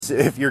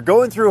if you're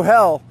going through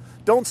hell,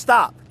 don't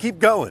stop. Keep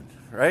going,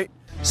 right?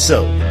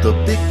 So, the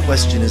big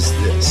question is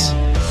this.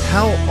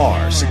 How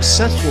are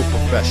successful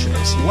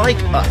professionals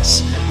like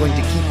us going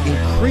to keep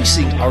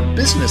increasing our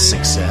business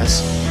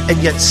success and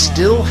yet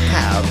still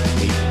have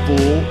a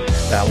full,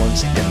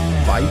 balanced,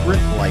 and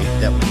vibrant life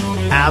that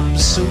we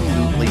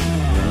absolutely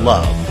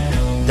love?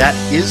 That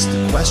is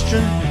the question,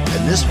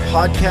 and this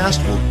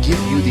podcast will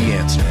give you the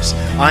answers.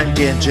 I'm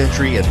Dan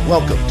Gentry, and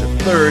welcome to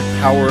Third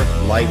Power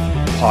Life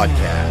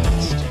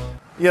Podcast.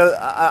 You know,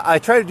 I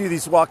try to do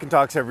these walk and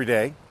talks every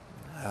day,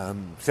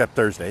 except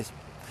Thursdays.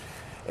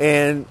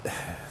 And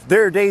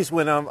there are days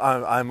when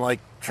I'm like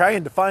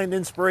trying to find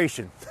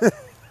inspiration.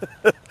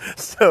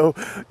 So,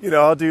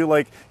 I'll do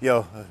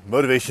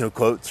motivational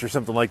quotes or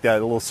something like that,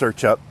 a little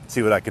search up,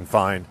 see what I can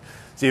find,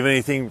 see if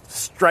anything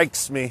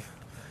strikes me.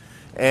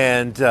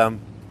 And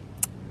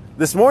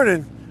this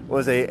morning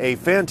was a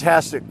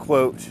fantastic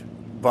quote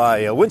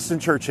by Winston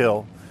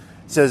Churchill.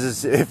 It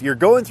says, if you're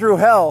going through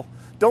hell,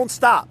 don't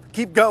stop,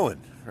 keep going,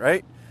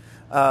 right?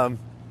 And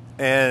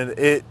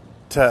it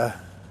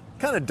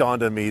kind of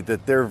dawned on me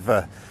that there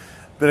have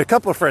been a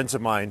couple of friends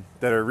of mine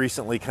that are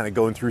recently kind of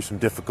going through some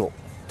difficult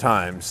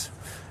times.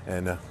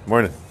 And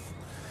morning.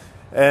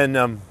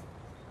 And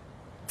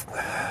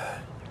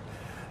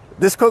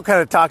this quote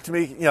kind of talked to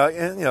me.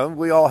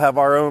 We all have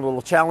our own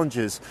little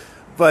challenges,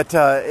 but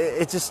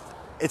it's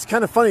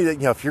kind of funny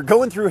that if you're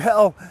going through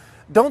hell,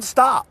 don't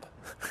stop,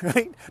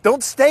 right?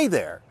 Don't stay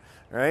there,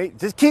 right?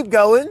 Just keep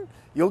going.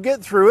 You'll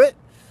get through it,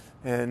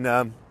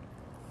 and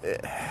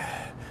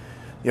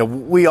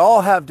we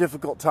all have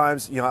difficult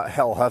times.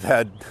 Hell, I've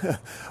had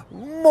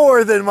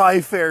more than my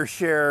fair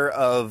share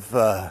of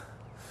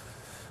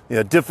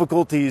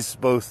difficulties,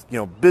 both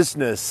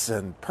business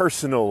and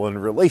personal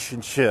and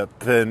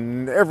relationship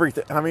and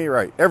everything. I mean,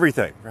 right,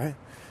 everything, right?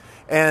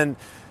 And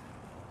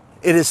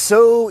it is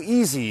so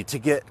easy to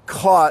get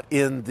caught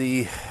in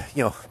the,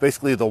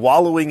 basically the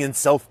wallowing in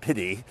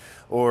self-pity,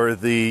 or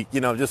the,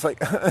 just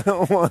like, I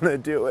don't want to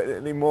do it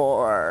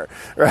anymore,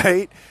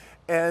 right?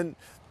 And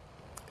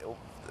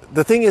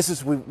the thing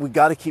is we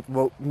got to keep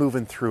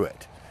moving through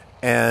it,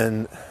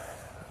 and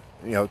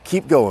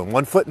keep going,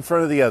 one foot in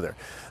front of the other.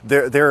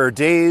 There are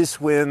days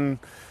when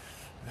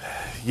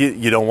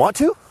you don't want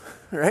to,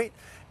 right?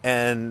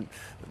 And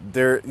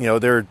there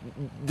are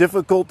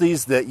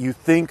difficulties that you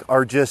think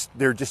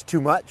they're just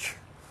too much,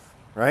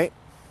 right?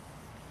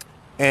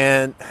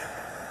 And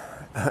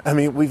I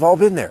mean, we've all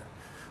been there.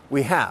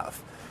 We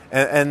have.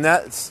 And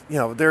that's,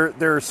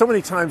 there are so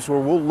many times where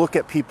we'll look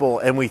at people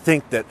and we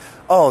think that,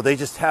 oh, they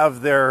just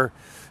have their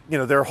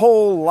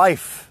whole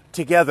life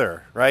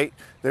together, right?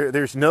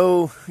 There's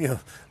no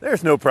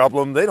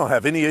problem. They don't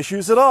have any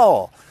issues at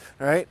all,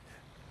 right?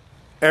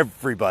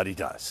 Everybody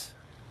does.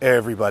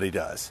 Everybody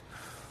does.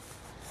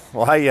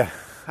 Well,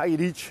 how you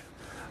teach?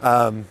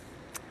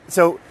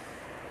 So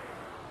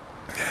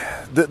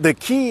the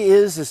key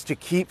is to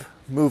keep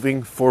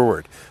moving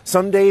forward.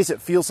 Some days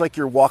it feels like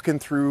you're walking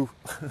through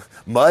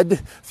mud,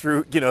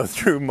 through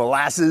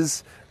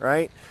molasses,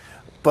 right?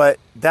 But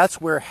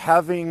that's where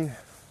having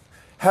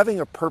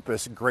a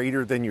purpose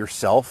greater than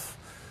yourself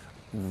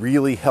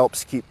really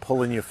helps keep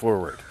pulling you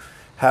forward.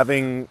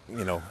 Having,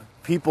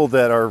 people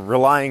that are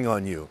relying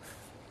on you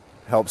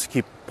helps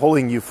keep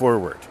pulling you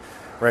forward,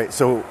 right?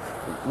 So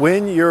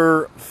when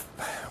you're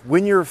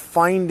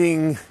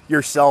finding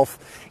yourself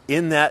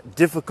in that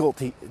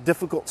difficult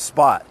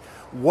spot,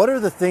 what are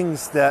the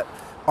things that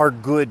are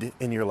good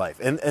in your life?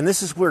 And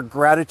this is where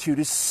gratitude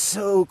is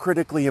so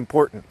critically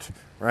important,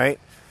 right?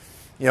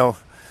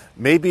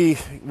 Maybe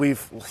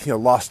we've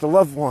lost a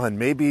loved one.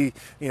 Maybe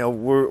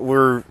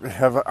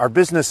our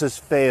business has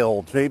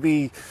failed.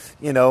 Maybe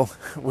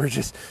we're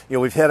just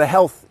we've had a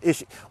health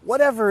issue.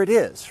 Whatever it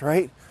is,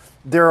 right?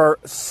 There are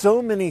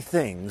so many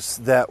things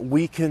that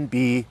we can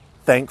be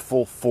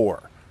thankful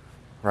for,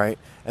 right?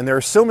 And there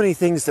are so many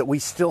things that we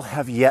still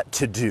have yet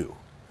to do.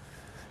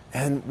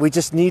 And we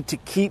just need to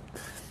keep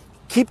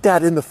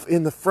that in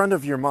the front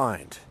of your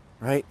mind,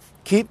 right?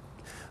 Keep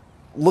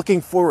looking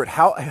forward.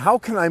 How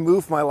can I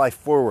move my life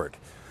forward?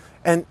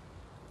 And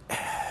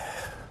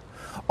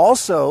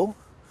also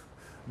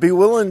be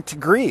willing to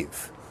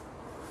grieve.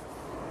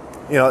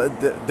 You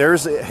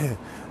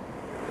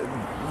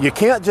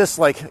can't just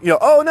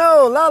oh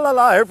no, la la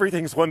la,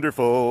 everything's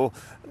wonderful.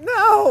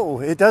 No,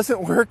 it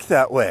doesn't work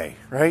that way,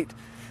 right?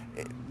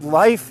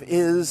 Life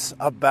is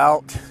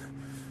about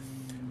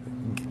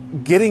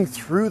getting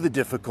through the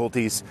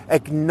difficulties,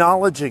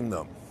 acknowledging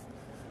them.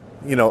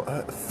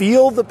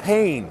 Feel the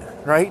pain,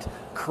 right?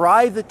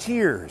 Cry the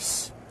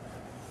tears.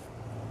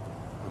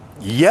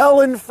 Yell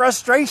in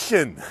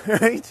frustration,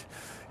 right?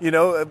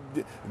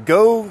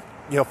 Go,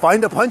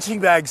 find a punching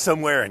bag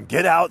somewhere and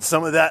get out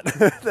some of that,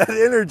 that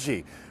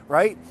energy,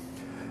 right?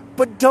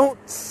 But don't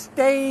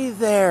stay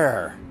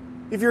there.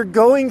 If you're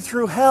going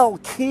through hell,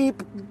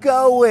 keep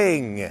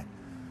going,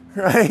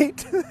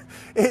 right?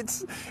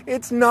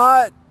 It's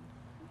not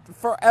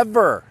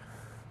forever,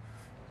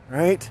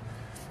 right?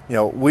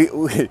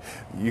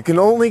 You can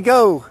only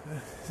go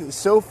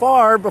so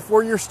far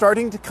before you're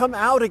starting to come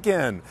out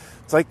again.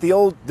 It's like the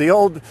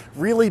old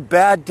really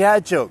bad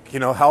dad joke.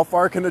 How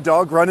far can a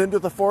dog run into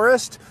the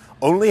forest?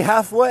 Only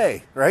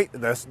halfway, right?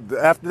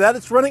 After that,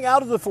 it's running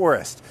out of the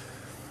forest.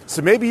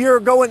 So maybe you're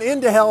going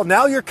into hell,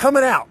 now you're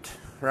coming out,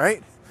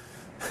 right?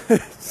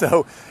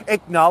 So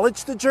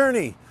acknowledge the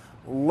journey,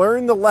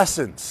 learn the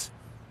lessons.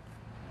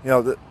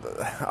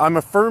 I'm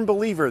a firm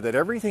believer that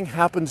everything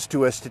happens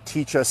to us to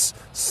teach us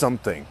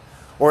something,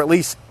 or at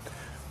least,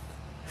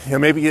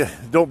 maybe you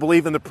don't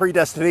believe in the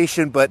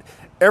predestination, but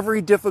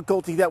every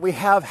difficulty that we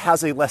have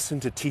has a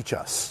lesson to teach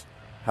us.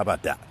 How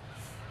about that,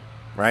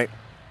 right?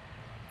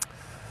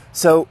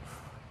 So,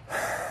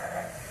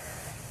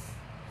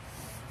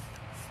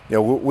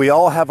 we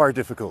all have our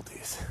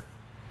difficulties,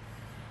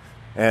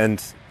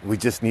 and we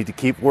just need to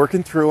keep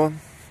working through them,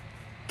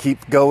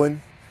 keep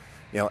going,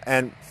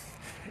 and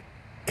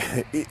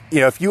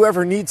if you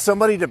ever need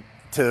somebody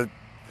to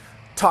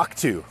talk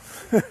to,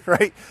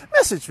 right,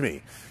 message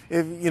me.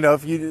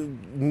 If you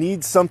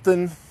need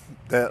something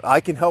that I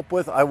can help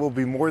with, I will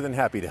be more than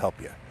happy to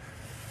help you.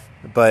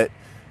 But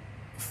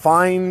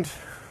find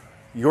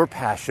your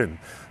passion.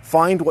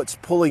 Find what's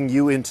pulling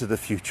you into the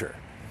future,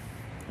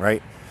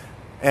 right?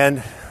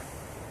 And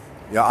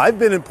I've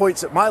been in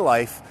points in my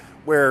life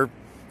where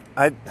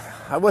I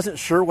wasn't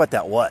sure what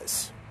that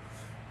was.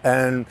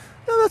 And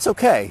that's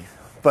okay,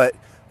 but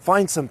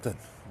find something.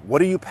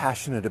 What are you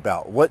passionate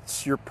about?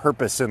 What's your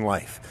purpose in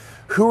life?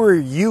 Who are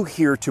you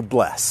here to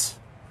bless,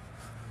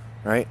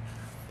 right?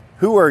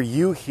 Who are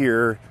you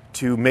here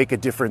to make a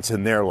difference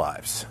in their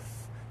lives?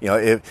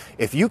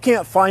 If you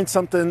can't find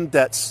something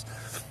that's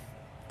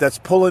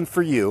pulling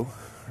for you,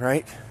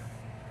 right?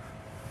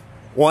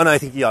 One, I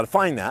think you ought to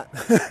find that.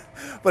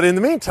 But in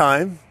the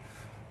meantime,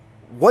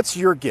 what's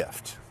your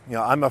gift?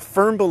 I'm a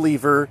firm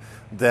believer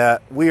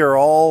that we are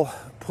all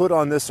put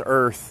on this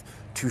earth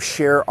to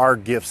share our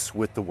gifts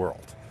with the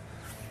world.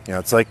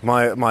 It's like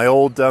my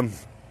old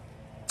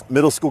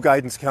middle school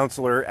guidance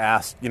counselor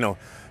asked,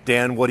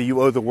 Dan, what do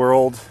you owe the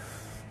world?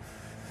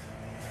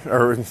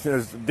 Or,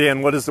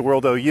 Dan, what does the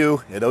world owe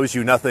you? It owes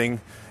you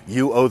nothing.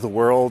 You owe the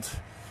world.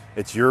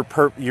 It's your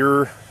point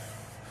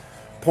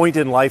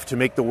in life to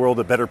make the world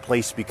a better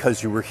place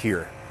because you were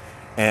here.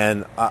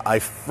 And I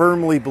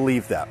firmly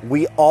believe that.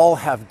 We all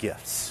have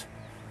gifts.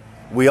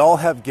 We all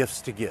have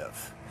gifts to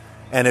give.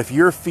 And if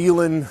you're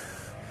feeling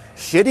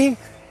shitty,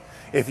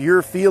 if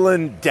you're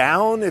feeling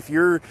down, if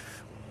you're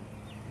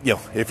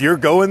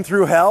going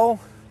through hell,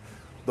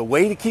 the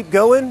way to keep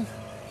going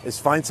is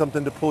find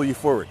something to pull you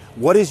forward.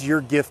 What is your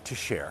gift to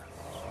share?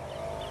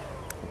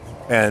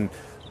 And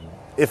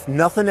if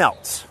nothing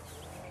else,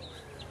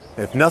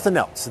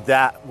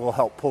 that will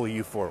help pull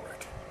you forward.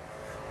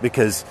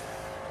 Because,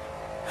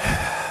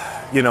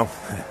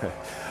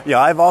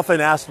 I've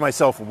often asked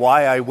myself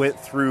why I went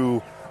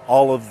through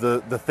all of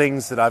the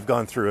things that I've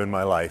gone through in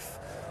my life.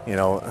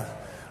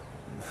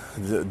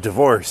 The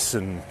divorce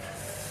and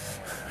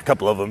a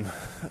couple of them,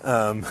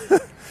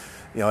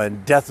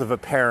 and death of a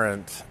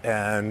parent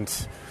and,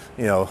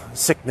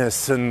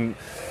 sickness and,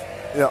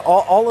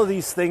 all of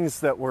these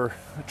things that were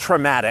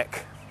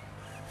traumatic.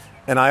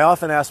 And I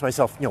often ask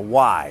myself,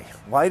 why?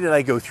 Why did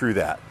I go through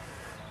that?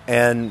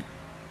 And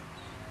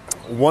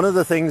one of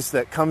the things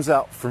that comes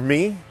out for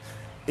me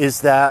is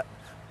that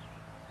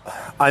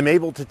I'm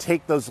able to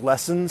take those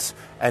lessons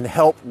and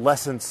help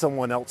lessen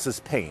someone else's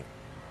pain.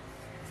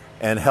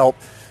 And help,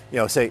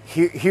 say,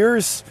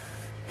 here's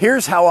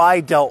how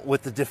I dealt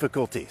with the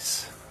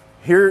difficulties.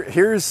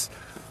 Here's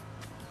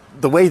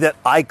the way that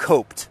I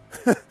coped,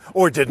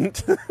 or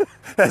didn't,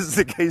 as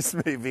the case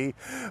may be.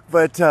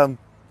 But, to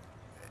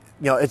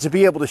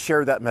be able to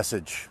share that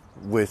message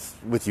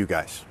with you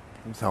guys.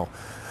 So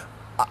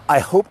I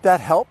hope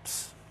that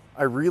helps.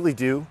 I really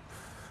do.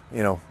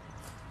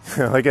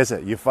 Like I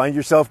said, you find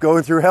yourself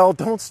going through hell,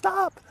 don't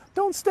stop.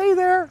 Don't stay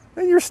there.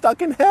 And you're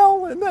stuck in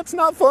hell, and that's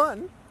not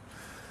fun.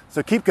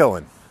 So keep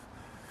going.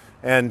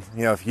 And,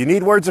 if you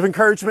need words of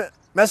encouragement,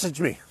 message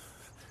me.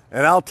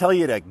 And I'll tell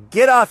you to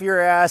get off your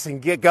ass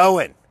and get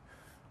going.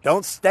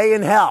 Don't stay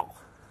in hell.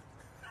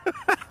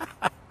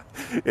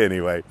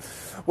 Anyway,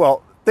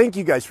 well, thank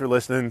you guys for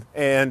listening.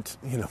 And,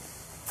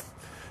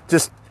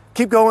 just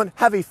keep going.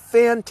 Have a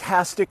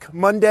fantastic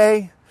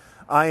Monday.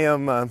 I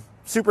am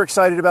super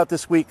excited about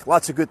this week.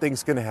 Lots of good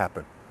things going to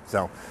happen.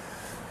 So,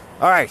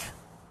 all right.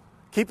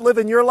 Keep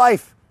living your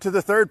life to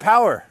the third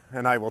power.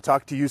 And I will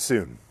talk to you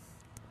soon.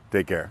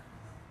 Take care.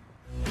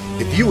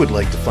 If you would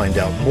like to find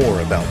out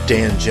more about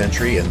Dan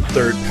Gentry and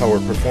Third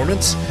Power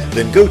Performance,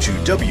 then go to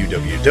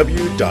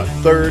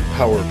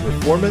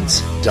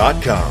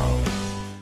www.thirdpowerperformance.com.